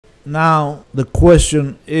Now the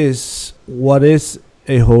question is, what is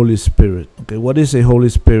a Holy Spirit? Okay, what is a Holy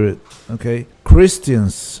Spirit? Okay,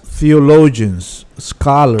 Christians, theologians,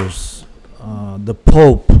 scholars, the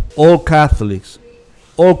Pope, all Catholics,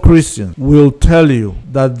 all Christians will tell you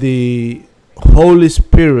that the Holy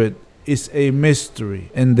Spirit is a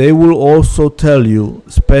mystery. And they will also tell you,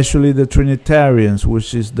 especially the Trinitarians,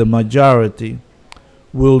 which is the majority,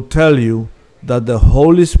 will tell you that the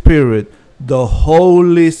Holy Spirit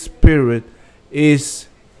is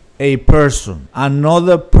a person,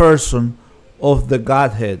 another person of the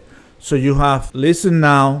Godhead. So you have, listen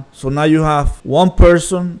now, so now you have one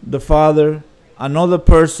person, the Father, another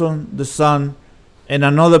person, the Son, and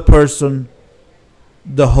another person,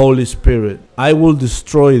 the Holy Spirit. I will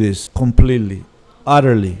destroy this completely,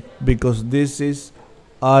 utterly, because this is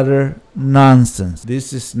utter nonsense.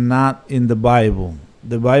 This is not in the Bible.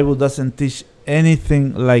 The Bible doesn't teach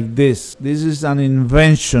anything like this. This is an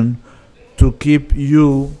invention to keep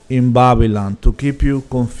you in Babylon, to keep you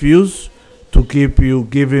confused, to keep you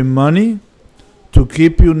giving money, to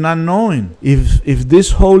keep you not knowing. If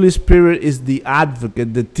this Holy Spirit is the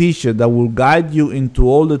advocate, the teacher that will guide you into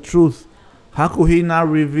all the truth, how could he not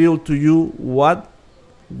reveal to you what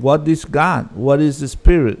is God? What is the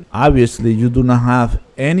Spirit? Obviously, you do not have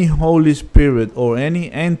any Holy Spirit or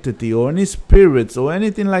any entity or any spirits or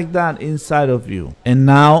anything like that inside of you. And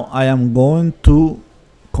now I am going to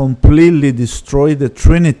completely destroy the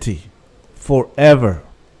Trinity forever.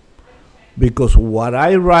 Because what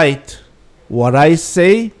I write, what I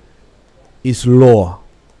say is law.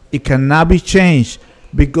 It cannot be changed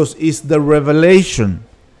because it's the revelation.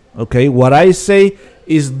 Okay, what I say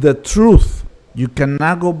is the truth. You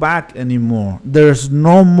cannot go back anymore. There's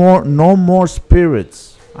no more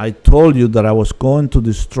spirits. I told you that I was going to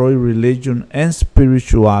destroy religion and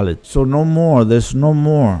spirituality. So no more. There's no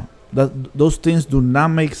more. Those things do not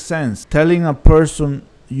make sense. Telling a person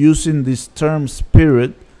using this term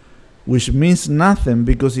spirit, which means nothing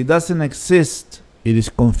because it doesn't exist, it is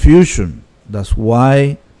confusion. That's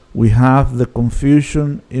why we have the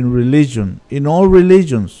confusion in religion. In all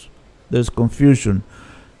religions, there's confusion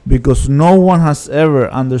because no one has ever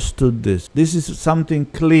understood this. This is something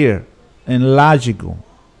clear and logical.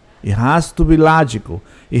 It has to be logical.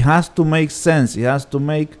 It has to make sense. It has to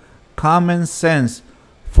make common sense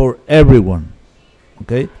for everyone.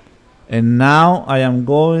 Okay? And now I am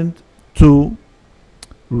going to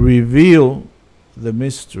reveal the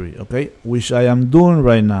mystery, okay, which I am doing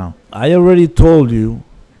right now. I already told you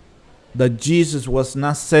that Jesus was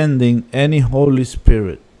not sending any Holy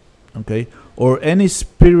Spirit, okay, or any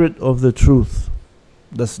spirit of the truth.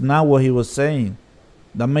 That's not what he was saying.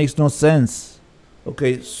 That makes no sense.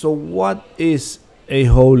 Okay, so what is a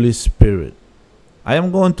Holy Spirit? I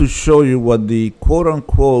am going to show you what the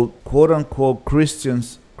quote-unquote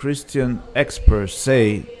Christian experts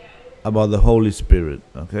say about the Holy Spirit,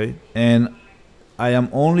 okay? And I am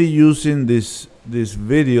only using these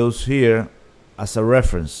videos here as a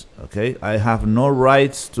reference, okay? I have no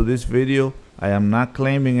rights to this video. I am not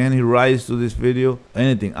claiming any rights to this video,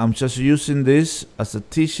 anything. I'm just using this as a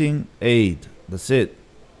teaching aid. That's it,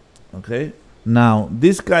 okay? Now,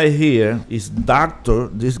 this guy here is doctor.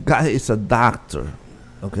 This guy is a doctor,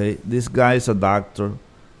 okay? This guy is a doctor,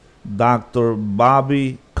 Dr.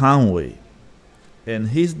 Bobby Conway. And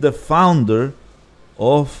he's the founder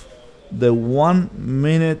of the 1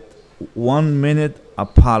 minute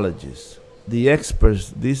apologists. The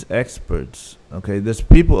experts, these experts, okay, there's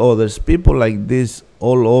people like this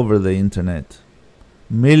all over the internet.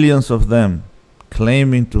 Millions of them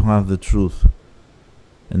claiming to have the truth.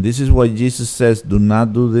 And this is why Jesus says, do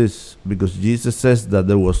not do this, because Jesus says that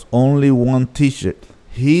there was only one teacher.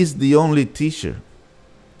 He's the only teacher.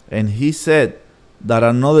 And he said that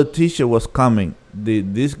another teacher was coming.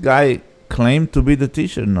 This guy claimed to be the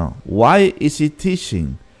teacher? No. Why is he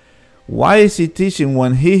teaching? Why is he teaching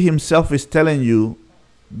when he himself is telling you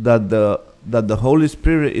that the Holy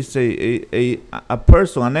Spirit is a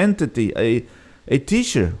person, an entity, a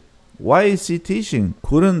teacher? Why is he teaching?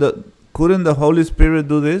 Couldn't the Holy Spirit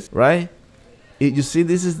do this? Right? You see,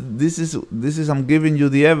 this is I'm giving you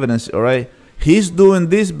the evidence, all right? He's doing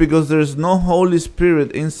this because there's no Holy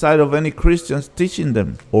Spirit inside of any Christians teaching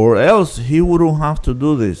them, or else he wouldn't have to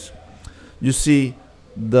do this. You see,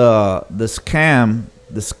 the scam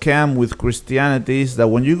with Christianity is that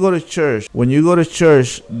when you go to church,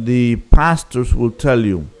 the pastors will tell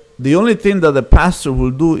you. The only thing that the pastor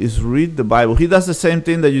will do is read the Bible. He does the same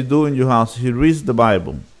thing that you do in your house. He reads the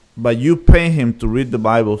Bible, but you pay him to read the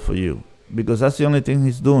Bible for you because that's the only thing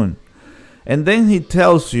he's doing. And then he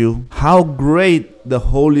tells you how great the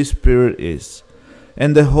Holy Spirit is.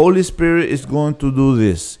 And the Holy Spirit is going to do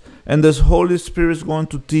this. and the Holy Spirit is going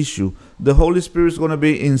to teach you. The Holy Spirit is going to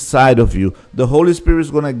be inside of you. The Holy Spirit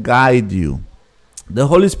is going to guide you. The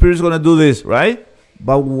Holy Spirit is going to do this, right?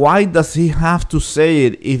 But why does he have to say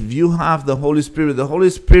it if you have the Holy Spirit? The Holy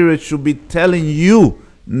Spirit should be telling you,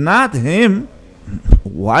 not him.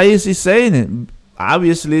 Why is he saying it?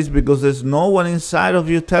 Obviously, it's because there's no one inside of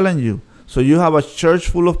you telling you. So you have a church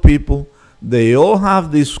full of people. They all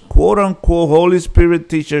have this quote-unquote Holy Spirit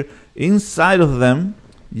teacher inside of them,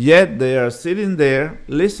 yet they are sitting there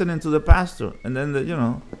listening to the pastor. And then,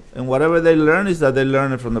 and whatever they learn is that they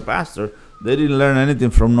learn it from the pastor. They didn't learn anything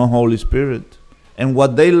from no Holy Spirit. And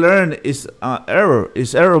what they learn is error.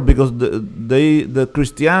 It's error because the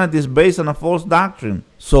Christianity is based on a false doctrine.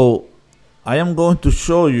 So I am going to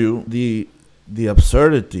show you the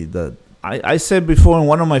absurdity that I said before in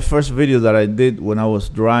one of my first videos that I did when I was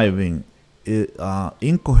driving.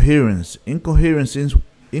 Incoherence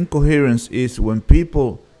is when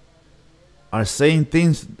people are saying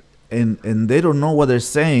things and they don't know what they're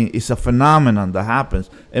saying. It's a phenomenon that happens,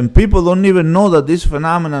 and people don't even know that this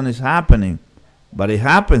phenomenon is happening, but it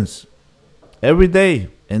happens every day.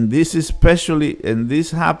 And this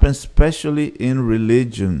happens especially in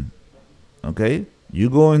religion. Okay, you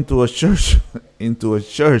go into a church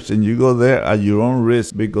and you go there at your own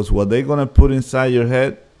risk, because what they're gonna put inside your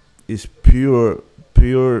head is pure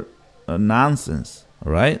nonsense.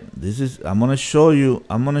 All right, I'm gonna show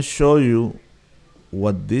you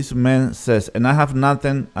what this man says, and I have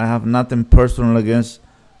nothing personal against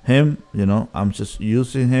him. I'm just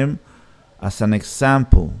using him as an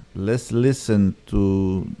example. Let's listen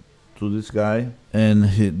to this guy, and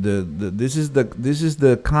this is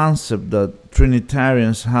the concept that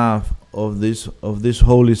Trinitarians have of this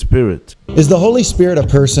Holy Spirit. Is the Holy Spirit a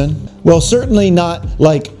person? Well, certainly not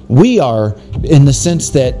like we are, in the sense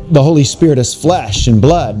that the Holy Spirit is flesh and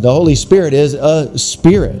blood. The Holy Spirit is a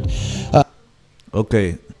spirit.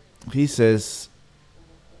 Okay, he says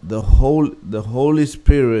the Holy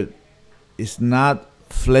Spirit is not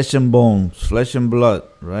flesh and bones, flesh and blood,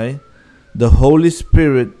 right? The Holy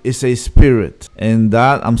Spirit is a spirit, and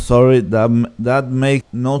that makes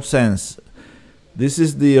no sense. This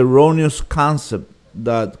is the erroneous concept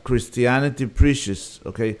that Christianity preaches.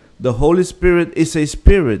 Okay, the Holy Spirit is a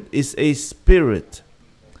spirit. It's a spirit,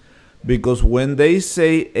 because when they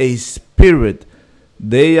say a spirit,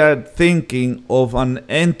 they are thinking of an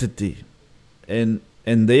entity, and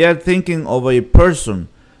they are thinking of a person,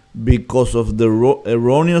 because of the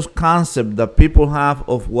erroneous concept that people have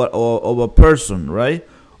of a person, right?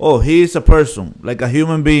 Oh, he is a person, like a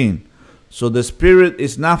human being. So the spirit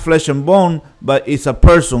is not flesh and bone, but it's a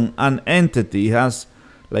person, an entity. It has,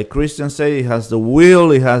 like Christians say, it has the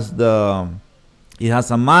will, it has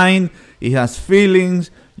a mind, it has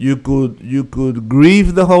feelings. You could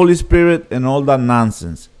grieve the Holy Spirit and all that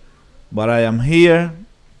nonsense. But I am here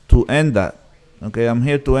to end that. Okay, I'm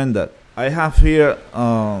here to end that. I have here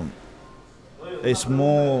a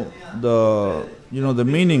small the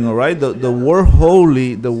meaning. All right, the word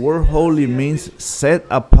holy means set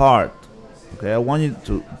apart. Okay, I want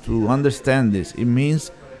you to understand this. It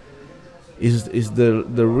means is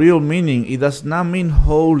the real meaning. It does not mean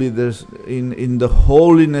holy. There's in the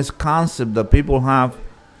holiness concept that people have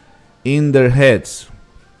in their heads.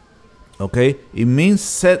 Okay, it means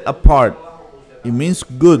set apart. It means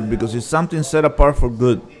good, because it's something set apart for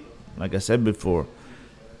good, like I said before.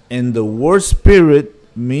 And the word spirit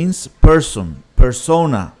means person,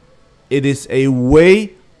 persona. It is a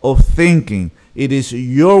way of thinking. It is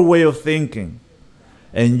your way of thinking.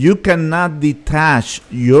 And you cannot detach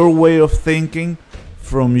your way of thinking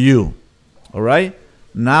from you. All right?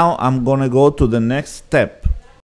 Now I'm going to go to the next step.